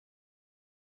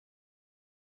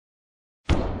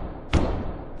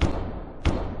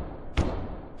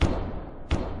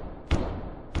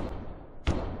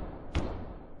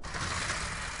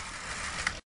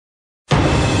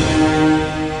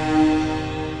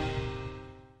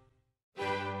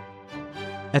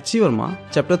H.C. Verma,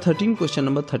 Chapter 13, Question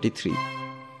number 33.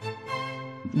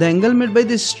 The angle made by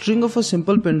the string of a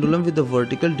simple pendulum with the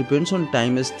vertical depends on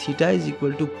time as theta is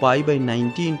equal to pi by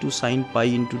 90 into sine pi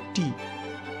into t.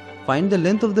 Find the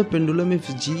length of the pendulum if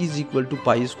g is equal to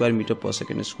pi square meter per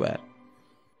second square.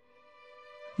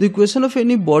 The equation of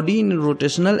any body in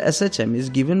rotational SHM is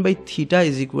given by theta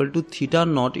is equal to theta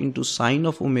naught into sine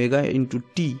of omega into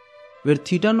t, where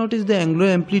theta naught is the angular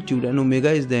amplitude and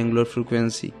omega is the angular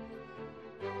frequency.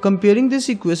 Comparing this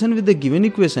equation with the given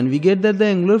equation, we get that the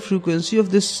angular frequency of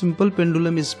this simple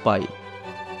pendulum is pi.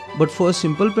 But for a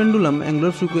simple pendulum,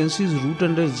 angular frequency is root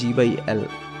under g by L.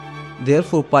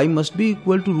 Therefore, pi must be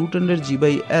equal to root under g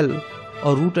by L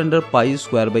or root under pi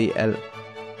square by L.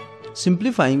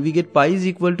 Simplifying, we get pi is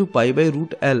equal to pi by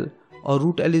root L or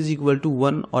root L is equal to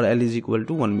 1 or L is equal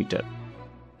to 1 meter.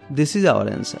 This is our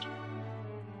answer.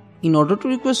 In order to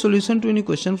request solution to any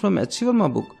question from H.C.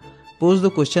 Verma book, post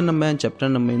the question number and chapter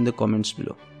number in the comments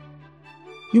below.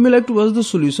 You may like to watch the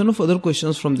solution of other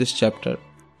questions from this chapter.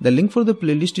 The link for the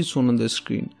playlist is shown on the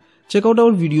screen. Check out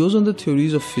our videos on the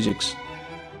theories of physics.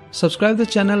 Subscribe the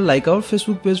channel, like our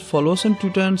Facebook page, follow us on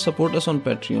Twitter and support us on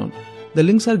Patreon. The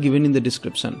links are given in the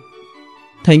description.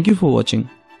 Thank you for watching.